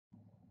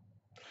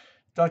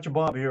Dr.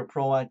 Bob here,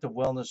 Proactive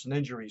Wellness and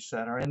Injury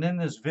Center, and in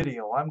this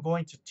video, I'm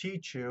going to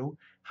teach you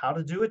how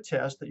to do a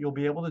test that you'll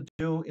be able to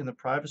do in the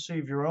privacy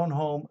of your own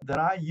home that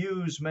I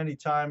use many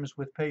times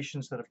with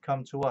patients that have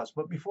come to us.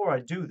 But before I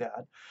do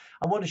that,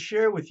 I want to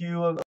share with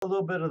you a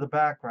little bit of the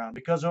background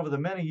because over the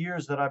many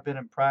years that I've been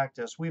in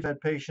practice, we've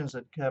had patients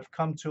that have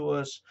come to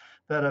us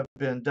that have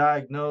been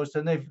diagnosed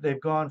and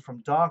they've gone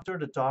from doctor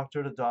to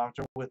doctor to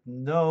doctor with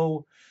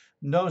no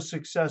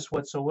success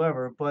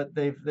whatsoever, but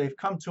they've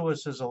come to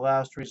us as a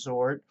last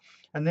resort,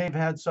 and they've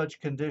had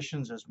such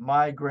conditions as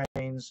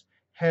migraines,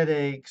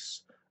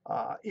 headaches,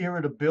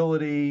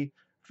 irritability,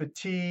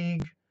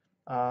 fatigue,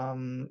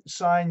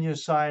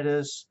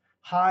 sinusitis,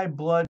 high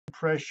blood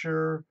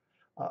pressure,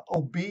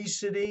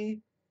 obesity,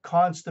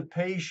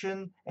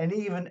 constipation, and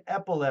even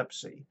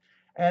epilepsy.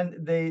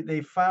 And they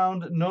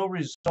found no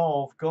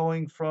resolve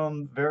going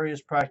from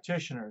various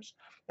practitioners.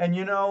 And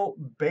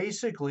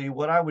basically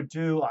what I would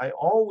do, I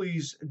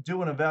always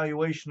do an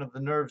evaluation of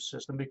the nerve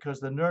system because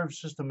the nerve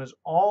system is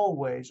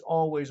always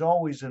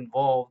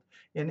involved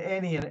in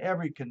any and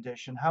every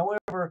condition.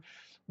 However,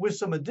 with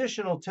some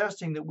additional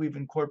testing that we've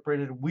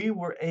incorporated, we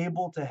were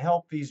able to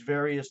help these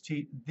various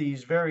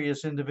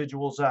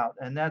individuals out,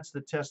 and that's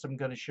the test I'm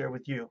going to share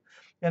with you.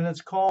 And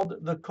it's called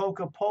the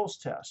Coca Pulse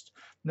test.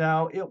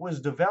 Now, it was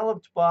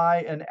developed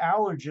by an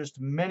allergist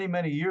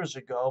many years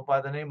ago by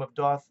the name of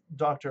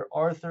Dr.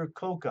 Arthur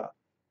Coca.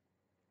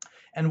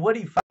 And what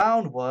he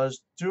found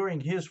was during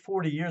his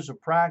 40 years of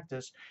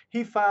practice,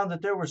 he found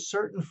that there were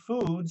certain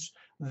foods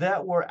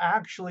that were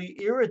actually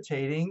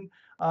irritating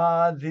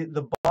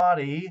the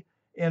body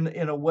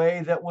in a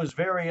way that was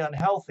very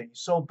unhealthy.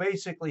 So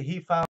basically, he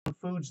found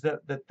foods that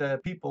the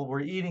people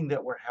were eating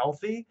that were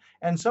healthy,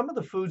 and some of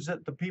the foods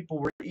that the people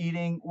were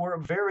eating were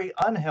very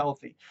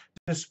unhealthy,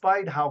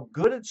 despite how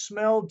good it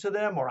smelled to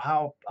them or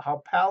how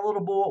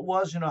palatable it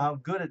was, how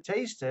good it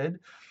tasted.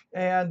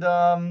 And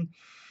how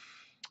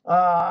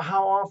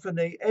often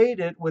they ate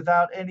it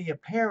without any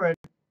apparent,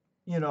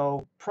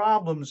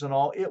 problems and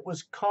all. It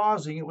was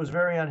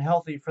very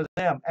unhealthy for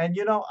them. And,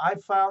 I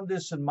found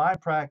this in my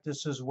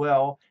practice as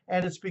well.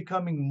 And it's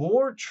becoming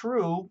more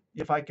true,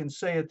 if I can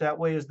say it that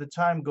way, as the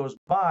time goes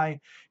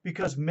by,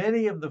 because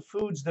many of the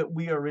foods that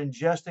we are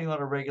ingesting on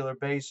a regular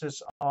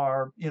basis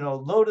are,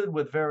 loaded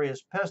with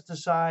various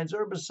pesticides,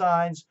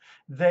 herbicides.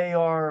 They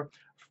are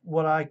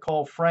what I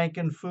call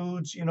Franken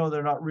foods.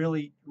 They're not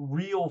really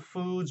real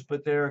foods,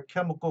 but they're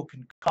chemical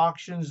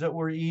concoctions that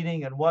we're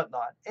eating and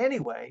whatnot.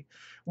 Anyway,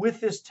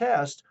 with this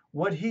test,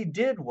 what he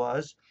did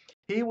was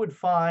he would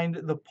find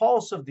the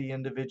pulse of the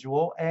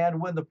individual, and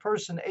when the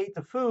person ate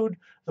the food,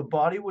 the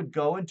body would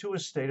go into a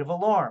state of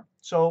alarm.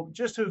 So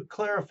just to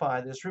clarify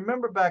this,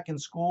 remember back in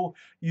school,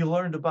 you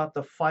learned about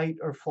the fight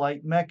or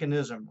flight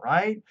mechanism,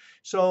 right?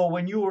 So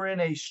when you were in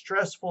a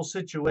stressful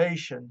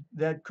situation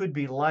that could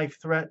be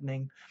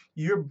life-threatening,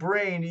 your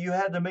brain, you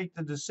had to make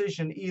the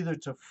decision either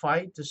to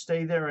fight, to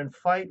stay there and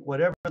fight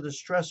whatever the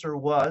stressor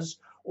was,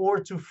 or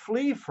to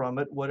flee from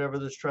it, whatever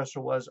the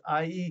stressor was,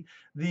 i.e.,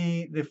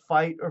 the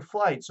fight or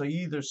flight. So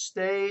you either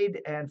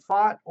stayed and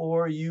fought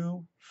or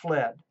you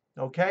fled.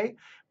 Okay?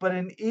 But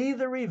in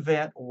either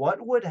event,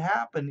 what would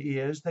happen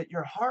is that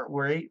your heart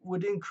rate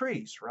would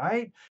increase,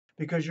 right?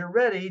 Because you're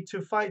ready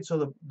to fight.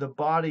 So the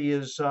body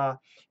is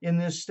in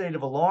this state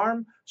of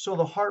alarm, so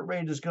the heart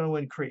rate is going to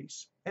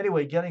increase.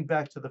 Anyway, getting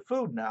back to the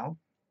food now,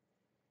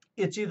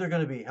 it's either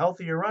going to be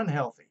healthy or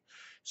unhealthy.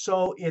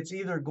 So it's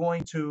either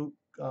going to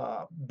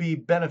be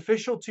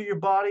beneficial to your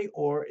body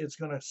or it's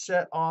going to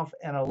set off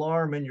an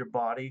alarm in your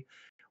body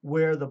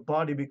where the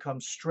body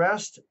becomes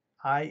stressed,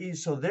 i.e.,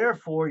 so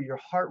therefore your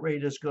heart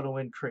rate is going to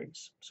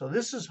increase. So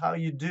this is how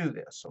you do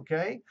this,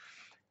 okay?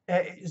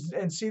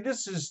 And see,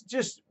 this is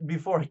just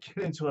before I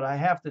get into it, I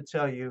have to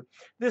tell you,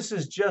 this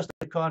is just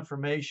a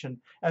confirmation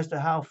as to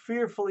how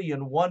fearfully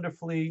and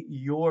wonderfully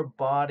your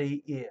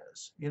body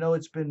is.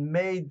 It's been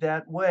made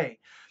that way.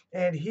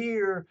 And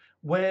here,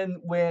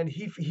 when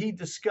he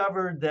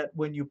discovered that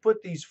when you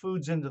put these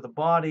foods into the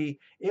body,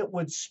 it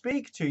would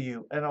speak to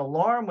you. An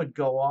alarm would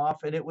go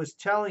off, and it was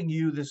telling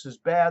you this is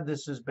bad,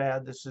 this is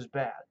bad, this is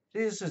bad.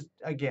 This is,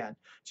 again,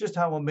 just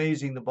how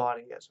amazing the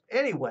body is.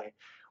 Anyway,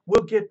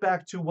 we'll get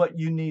back to what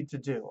you need to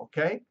do,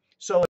 okay?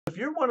 So if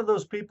you're one of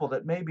those people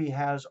that maybe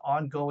has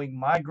ongoing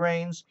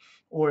migraines,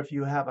 or if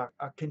you have a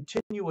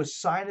continuous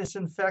sinus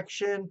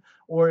infection,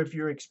 or if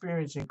you're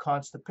experiencing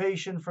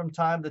constipation from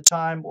time to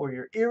time, or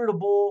you're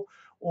irritable,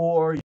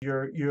 or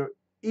you're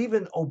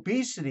even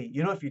obesity,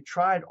 if you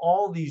tried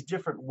all these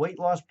different weight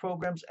loss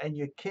programs and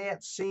you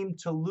can't seem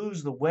to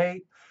lose the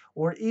weight,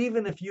 or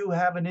even if you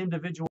have an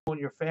individual in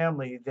your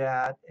family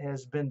that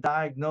has been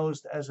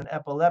diagnosed as an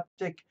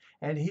epileptic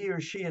and he or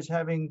she is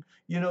having,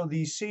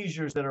 these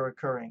seizures that are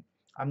occurring.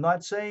 I'm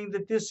not saying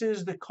that this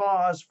is the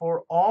cause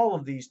for all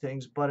of these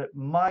things, but it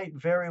might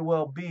very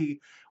well be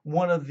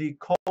one of the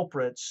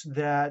culprits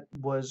that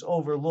was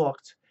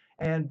overlooked.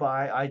 And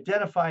by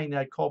identifying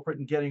that culprit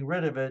and getting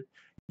rid of it,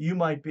 you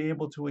might be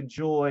able to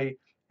enjoy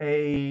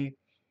a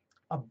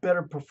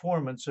better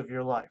performance of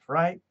your life,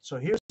 right? So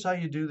here's how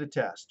you do the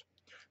test.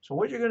 So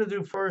what you're going to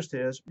do first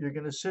is you're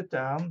going to sit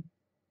down.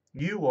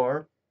 You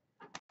are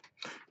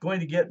going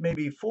to get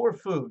maybe 4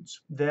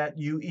 foods that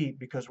you eat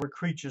because we're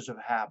creatures of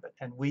habit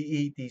and we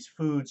eat these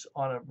foods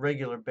on a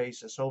regular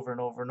basis over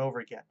and over and over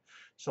again.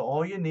 So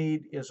all you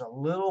need is a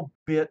little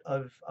bit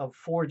of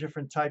 4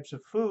 different types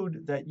of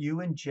food that you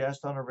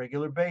ingest on a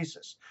regular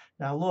basis.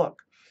 Now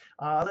look,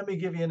 let me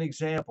give you an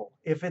example.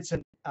 If it's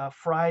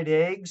fried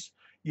eggs,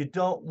 you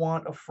don't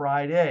want a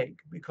fried egg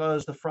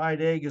because the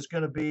fried egg is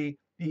going to be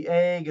the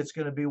egg, it's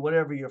going to be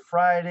whatever you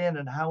fry it in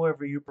and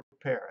however you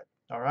prepare it.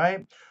 All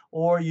right.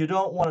 Or you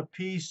don't want a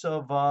piece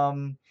of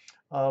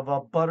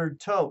a buttered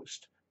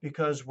toast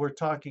because we're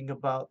talking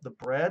about the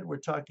bread, we're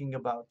talking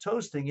about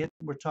toasting it,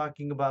 we're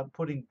talking about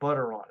putting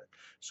butter on it.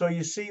 So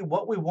you see,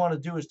 what we want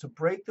to do is to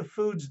break the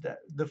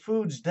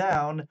foods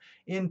down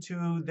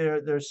into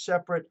their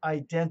separate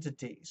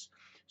identities.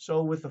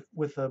 So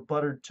with a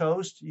buttered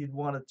toast, you'd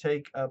want to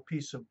take a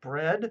piece of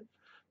bread,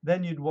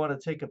 then you'd want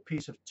to take a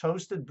piece of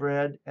toasted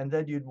bread, and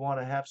then you'd want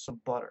to have some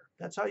butter.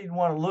 That's how you'd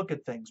want to look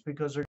at things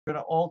because they're going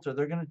to alter,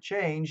 they're going to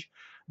change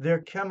their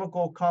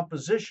chemical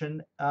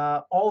composition,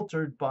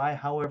 altered by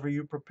however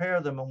you prepare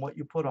them and what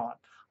you put on.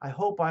 I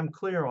hope I'm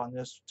clear on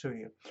this to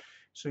you.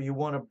 So you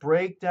want to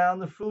break down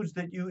the foods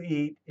that you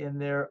eat in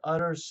their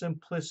utter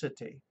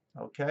simplicity,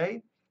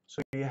 okay?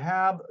 So you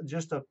have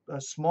just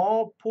a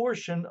small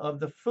portion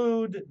of the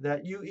food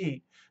that you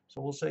eat.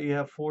 So we'll say you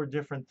have 4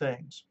 different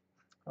things.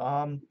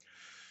 Um,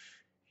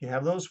 you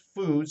have those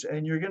foods,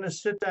 and you're going to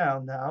sit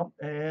down now,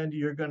 and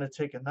you're going to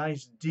take a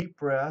nice deep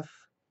breath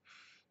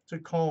to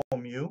calm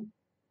you,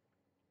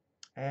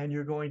 and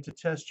you're going to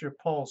test your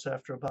pulse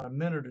after about a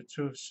minute or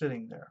 2 of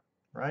sitting there,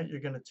 right?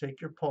 You're going to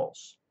take your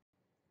pulse.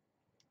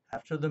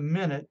 After the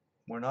minute,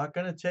 we're not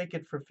going to take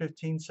it for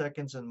 15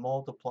 seconds and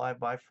multiply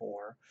by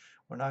 4.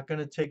 We're not going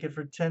to take it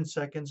for 10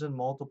 seconds and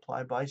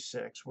multiply by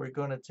 6. We're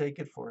going to take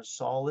it for a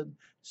solid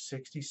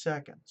 60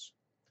 seconds.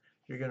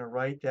 You're going to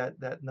write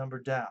that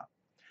number down.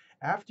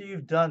 After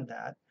you've done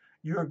that,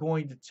 you're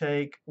going to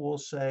take, we'll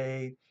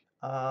say,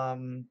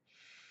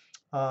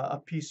 a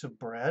piece of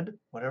bread,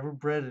 whatever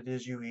bread it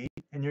is you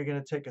eat, and you're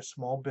going to take a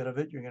small bit of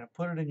it, you're going to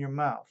put it in your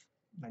mouth,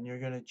 and you're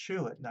going to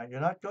chew it. Now, you're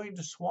not going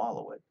to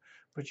swallow it,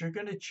 but you're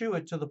going to chew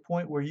it to the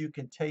point where you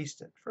can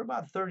taste it for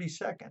about 30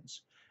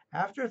 seconds.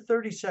 After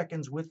 30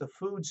 seconds with the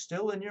food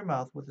still in your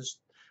mouth, with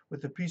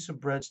the piece of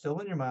bread still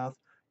in your mouth,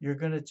 you're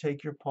going to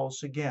take your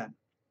pulse again.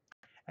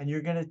 And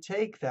you're going to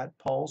take that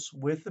pulse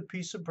with the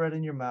piece of bread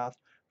in your mouth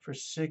for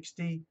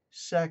 60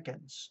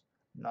 seconds,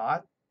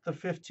 not the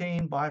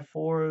 15 by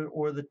 4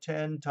 or the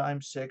 10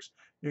 times 6.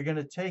 You're going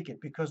to take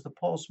it because the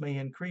pulse may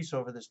increase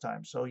over this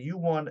time. So you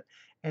want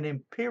an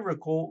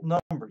empirical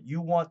number.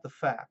 You want the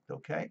fact,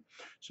 okay?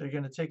 So you're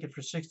going to take it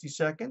for 60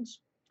 seconds.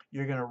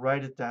 You're going to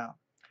write it down.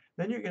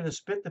 Then you're going to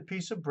spit the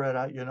piece of bread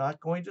out. You're not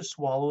going to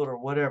swallow it or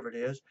whatever it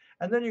is.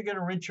 And then you're going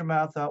to rinse your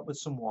mouth out with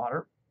some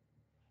water.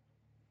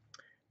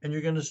 And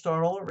you're going to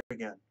start all over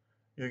again.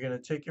 You're going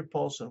to take your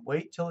pulse and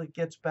wait till it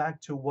gets back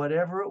to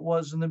whatever it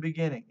was in the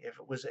beginning. If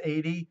it was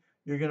 80,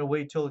 you're going to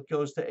wait till it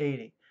goes to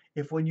 80.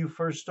 If when you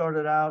first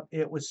started out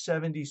it was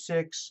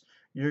 76,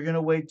 you're going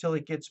to wait till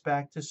it gets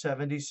back to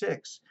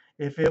 76.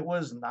 If it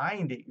was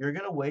 90, you're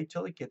going to wait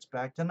till it gets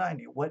back to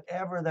 90.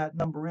 Whatever that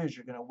number is,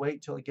 you're going to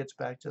wait till it gets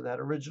back to that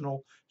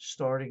original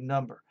starting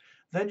number.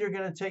 Then you're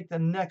going to take the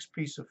next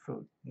piece of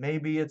food.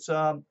 Maybe it's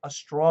a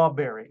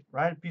strawberry,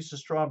 right? A piece of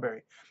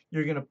strawberry.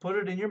 You're going to put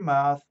it in your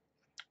mouth.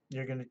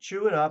 You're going to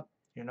chew it up.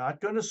 You're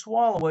not going to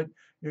swallow it.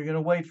 You're going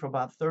to wait for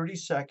about 30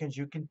 seconds.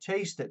 You can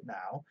taste it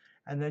now.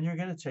 And then you're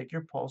going to take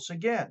your pulse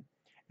again.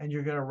 And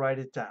you're going to write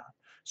it down.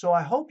 So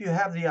I hope you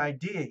have the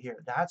idea here.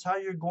 That's how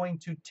you're going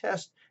to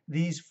test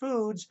these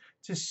foods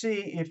to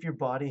see if your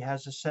body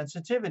has a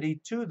sensitivity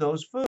to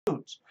those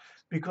foods.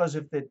 Because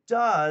if it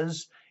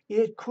does,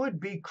 it could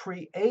be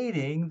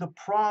creating the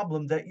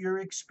problem that you're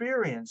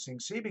experiencing.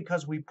 See,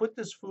 because we put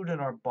this food in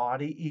our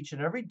body each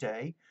and every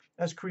day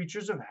as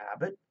creatures of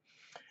habit,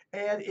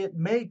 and it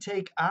may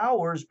take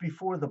hours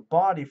before the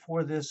body,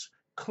 for this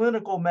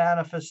clinical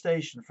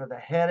manifestation, for the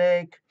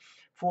headache,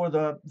 for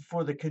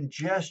the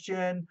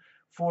congestion,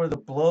 for the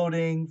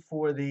bloating,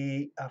 for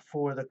the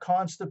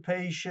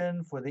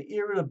constipation, for the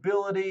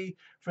irritability,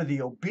 for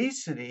the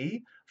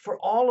obesity, for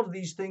all of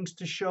these things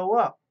to show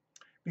up,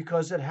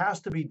 because it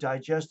has to be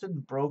digested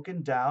and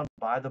broken down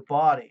by the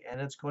body, and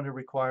it's going to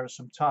require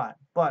some time.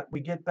 But we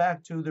get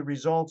back to the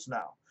results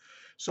now.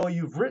 So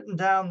you've written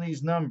down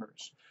these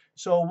numbers.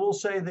 So we'll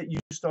say that you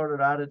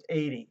started out at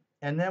 80.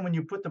 And then when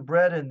you put the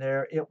bread in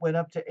there, it went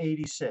up to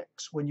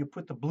 86. When you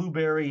put the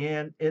blueberry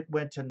in, it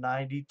went to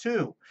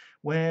 92.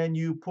 When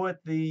you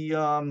put the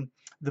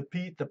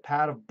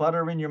pat of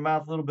butter in your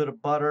mouth, a little bit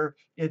of butter,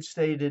 it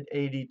stayed at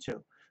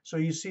 82. So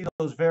you see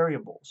those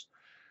variables.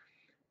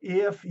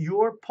 If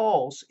your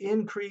pulse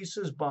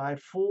increases by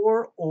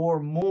 4 or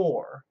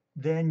more,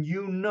 then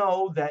you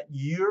know that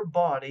your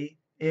body,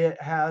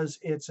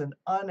 it's an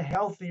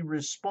unhealthy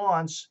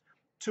response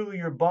to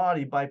your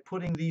body by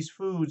putting these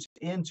foods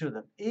into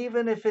them.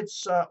 Even if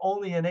it's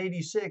only an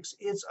 86,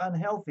 it's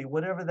unhealthy,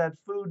 whatever that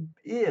food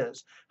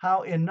is,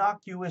 how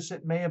innocuous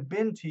it may have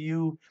been to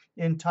you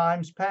in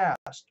times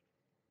past.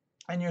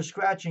 And you're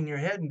scratching your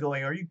head and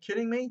going, are you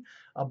kidding me?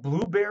 A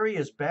blueberry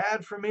is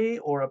bad for me,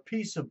 or a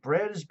piece of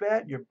bread is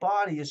bad? Your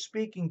body is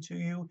speaking to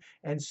you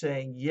and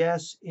saying,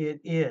 yes,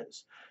 it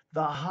is.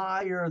 The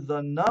higher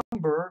the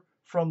number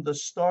from the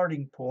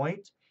starting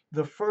point,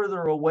 the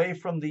further away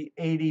from the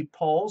 80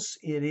 pulse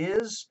it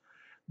is.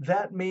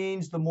 That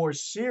means the more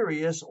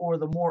serious or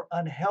the more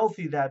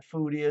unhealthy that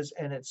food is,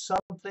 and it's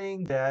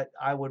something that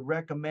I would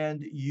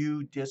recommend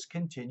you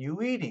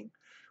discontinue eating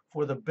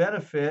for the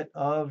benefit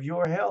of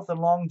your health and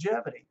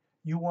longevity.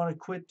 You want to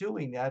quit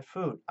doing that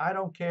food. I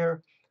don't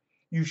care.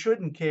 You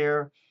shouldn't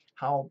care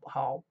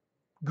how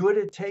good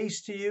it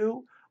tastes to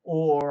you,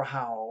 or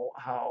how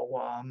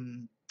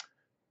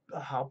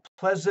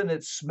pleasant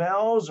it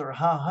smells, or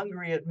how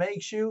hungry it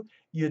makes you.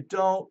 You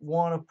don't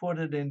want to put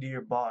it into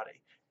your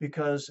body,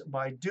 because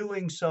by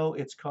doing so,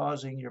 it's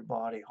causing your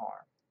body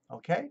harm.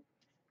 Okay?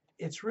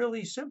 It's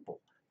really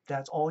simple.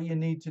 That's all you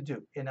need to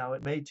do. And now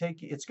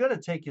it's going to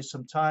take you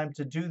some time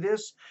to do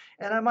this.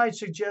 And I might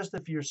suggest,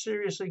 if you're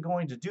seriously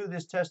going to do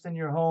this test in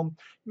your home,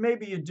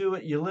 maybe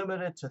you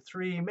limit it to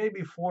 3,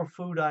 maybe 4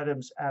 food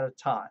items at a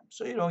time,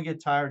 so you don't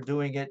get tired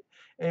doing it,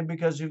 and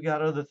because you've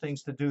got other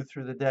things to do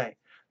through the day.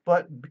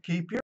 But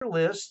keep your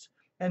list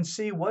and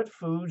see what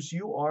foods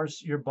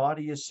your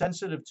body is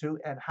sensitive to,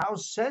 and how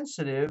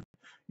sensitive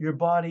your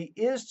body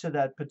is to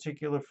that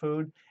particular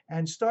food,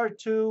 and start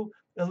to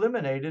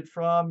eliminate it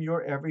from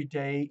your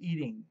everyday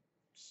eating,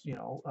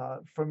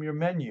 from your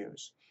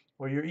menus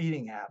or your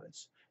eating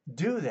habits.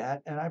 Do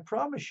that, and I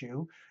promise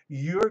you,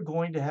 you're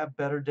going to have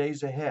better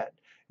days ahead.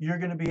 You're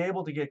going to be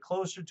able to get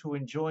closer to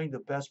enjoying the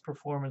best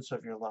performance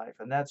of your life,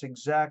 and that's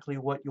exactly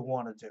what you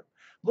want to do.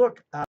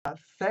 Look,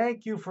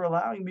 thank you for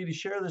allowing me to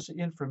share this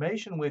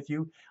information with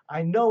you.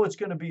 I know it's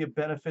going to be a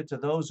benefit to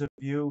those of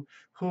you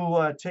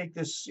who take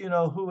this,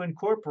 who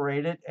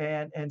incorporate it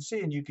and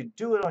see. And you can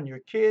do it on your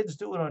kids,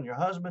 do it on your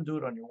husband, do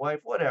it on your wife,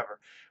 whatever.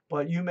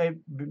 But you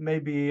may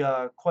be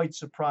quite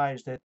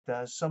surprised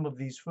at some of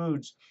these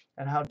foods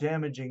and how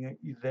damaging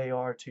they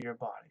are to your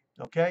body.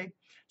 Okay?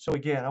 So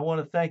again, I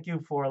want to thank you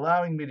for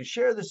allowing me to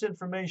share this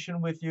information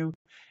with you.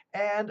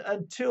 And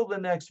until the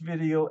next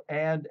video,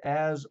 and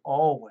as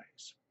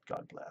always,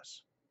 God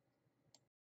bless.